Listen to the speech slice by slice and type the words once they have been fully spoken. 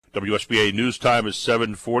WSBA News Time is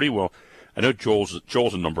 7:40. Well, I know Joel's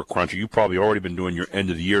a number cruncher. You've probably already been doing your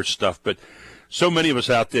end-of-the-year stuff, but so many of us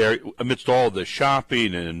out there, amidst all the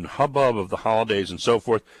shopping and hubbub of the holidays and so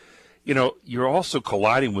forth, you're also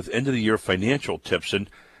colliding with end-of-the-year financial tips. And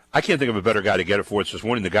I can't think of a better guy to get it for us this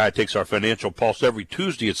morning. The guy who takes our financial pulse every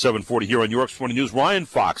Tuesday at 7:40 here on New York's 20 News, Ryan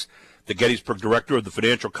Fox, the Gettysburg director of the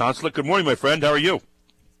Financial Consulate. Good morning, my friend. How are you?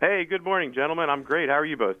 Hey, good morning, gentlemen. I'm great. How are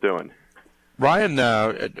you both doing? Ryan,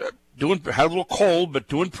 had a little cold, but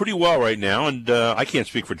doing pretty well right now. And I can't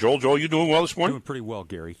speak for Joel. Joel, you doing well this morning? Doing pretty well,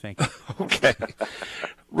 Gary. Thank you. Okay.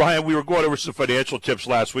 Ryan, we were going over some financial tips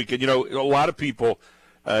last week. And, a lot of people,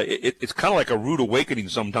 it's kind of like a rude awakening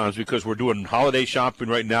sometimes because we're doing holiday shopping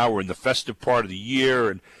right now. We're in the festive part of the year,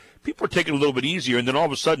 and people are taking it a little bit easier. And then all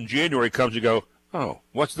of a sudden January comes and go, oh,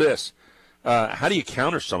 what's this? How do you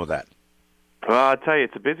counter some of that? Well, I'll tell you,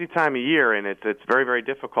 it's a busy time of year, and it's very, very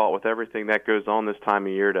difficult with everything that goes on this time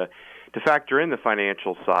of year to factor in the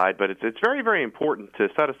financial side. But it's very, very important to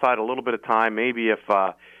set aside a little bit of time, maybe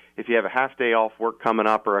if you have a half day off work coming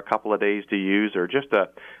up or a couple of days to use or just a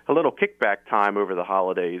little kickback time over the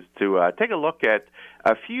holidays to take a look at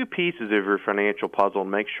a few pieces of your financial puzzle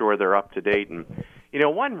and make sure they're up to date. And,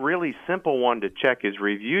 one really simple one to check is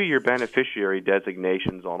review your beneficiary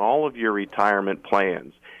designations on all of your retirement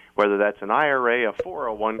plans, whether that's an IRA, a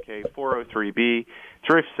 401k, 403b,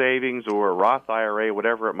 thrift savings, or a Roth IRA,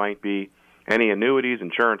 whatever it might be, any annuities,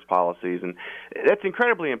 insurance policies. And that's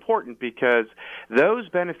incredibly important because those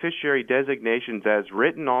beneficiary designations as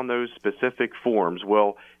written on those specific forms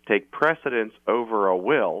will take precedence over a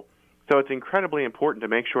will. So it's incredibly important to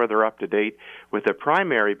make sure they're up to date with a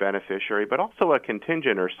primary beneficiary, but also a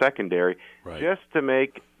contingent or secondary, right, just to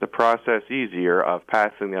make the process easier of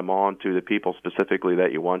passing them on to the people specifically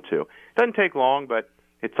that you want to. It doesn't take long, but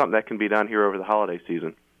it's something that can be done here over the holiday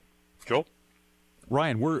season. Joel?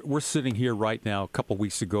 Ryan, we're sitting here right now a couple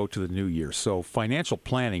weeks ago to the new year. So financial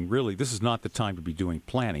planning, really, this is not the time to be doing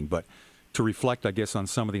planning, but to reflect, I guess, on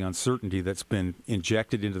some of the uncertainty that's been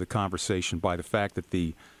injected into the conversation by the fact that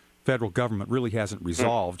the federal government really hasn't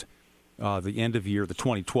resolved the end of year, the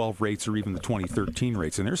 2012 rates or even the 2013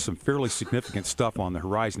 rates. And there's some fairly significant stuff on the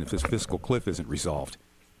horizon if this fiscal cliff isn't resolved.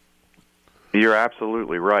 You're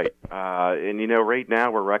absolutely right. And, right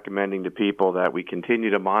now we're recommending to people that we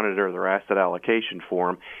continue to monitor their asset allocation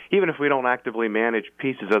form, even if we don't actively manage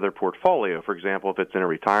pieces of their portfolio. For example, if it's in a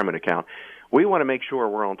retirement account, we want to make sure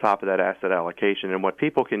we're on top of that asset allocation. And what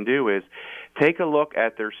people can do is take a look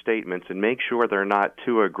at their statements and make sure they're not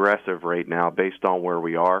too aggressive right now based on where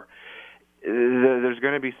we are. There's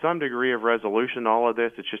going to be some degree of resolution to all of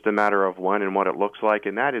this. It's just a matter of when and what it looks like,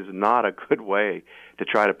 and that is not a good way to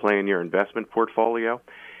try to plan your investment portfolio.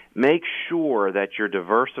 Make sure that you're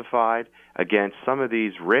diversified against some of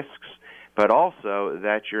these risks, but also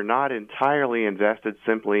that you're not entirely invested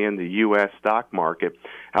simply in the U.S. stock market.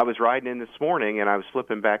 I was riding in this morning, and I was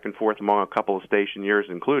flipping back and forth among a couple of station years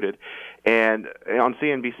included, and on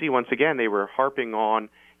CNBC, once again, they were harping on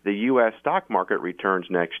the U.S. stock market returns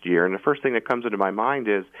next year. And the first thing that comes into my mind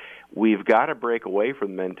is we've got to break away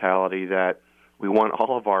from the mentality that we want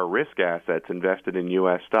all of our risk assets invested in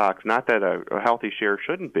U.S. stocks. Not that a healthy share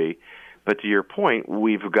shouldn't be, but to your point,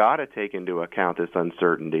 we've got to take into account this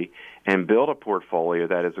uncertainty and build a portfolio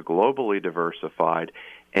that is globally diversified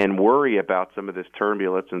and worry about some of this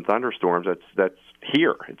turbulence and thunderstorms that's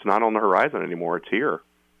here. It's not on the horizon anymore. It's here.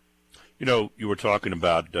 You were talking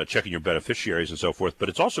about checking your beneficiaries and so forth, but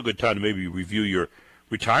it's also a good time to maybe review your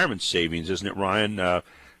retirement savings, isn't it, Ryan?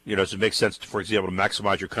 Does it make sense, for example, to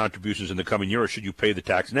maximize your contributions in the coming year, or should you pay the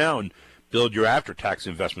tax now and build your after-tax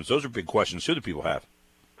investments? Those are big questions, too, that people have.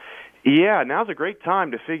 Yeah, now's a great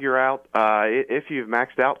time to figure out if you've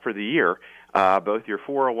maxed out for the year, both your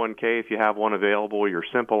 401k, if you have one available, your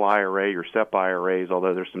simple IRA, your SEP IRAs,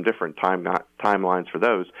 although there's some different timelines for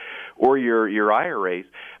those, or your IRAs.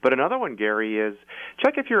 But another one, Gary, is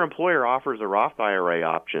check if your employer offers a Roth IRA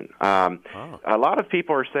option. A lot of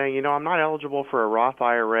people are saying, I'm not eligible for a Roth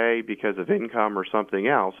IRA because of income or something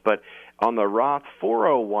else, but on the Roth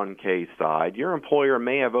 401k side, your employer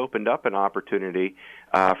may have opened up an opportunity.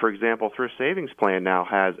 For example, Thrift Savings Plan now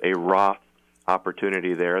has a Roth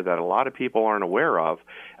opportunity there that a lot of people aren't aware of.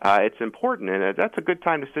 It's important, and that's a good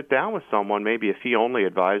time to sit down with someone, maybe a fee-only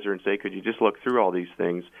advisor, and say, could you just look through all these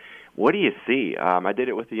things? What do you see? I did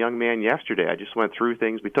it with a young man yesterday. I just went through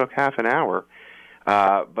things. We took half an hour,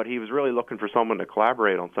 but he was really looking for someone to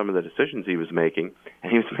collaborate on some of the decisions he was making,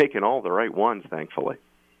 and he was making all the right ones, thankfully.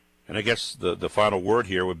 And I guess the final word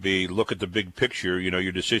here would be look at the big picture.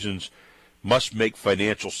 Your decisions must make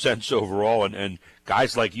financial sense overall, and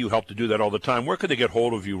guys like you help to do that all the time. Where can they get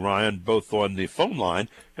hold of you, Ryan, both on the phone line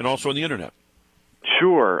and also on the Internet?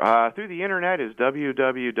 Sure. Through the Internet is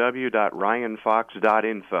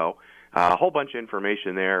www.ryanfox.info. A whole bunch of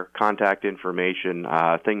information there, contact information,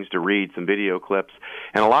 things to read, some video clips,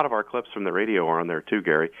 and a lot of our clips from the radio are on there too,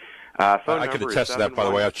 Gary. I could attest to that, by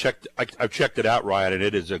the way. I've checked it out, Ryan, and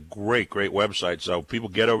it is a great website. So people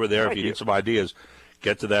get over there. If you need some ideas,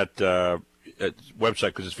 get to that website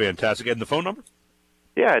because it's fantastic. And the phone number?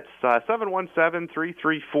 Yeah, it's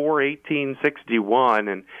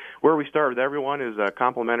 717-334-1861, and where we start with everyone is a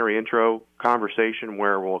complimentary intro conversation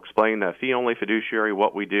where we'll explain fee-only fiduciary,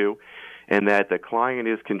 what we do, and that the client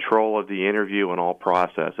is control of the interview and all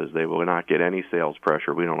processes. They will not get any sales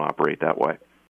pressure. We don't operate that way.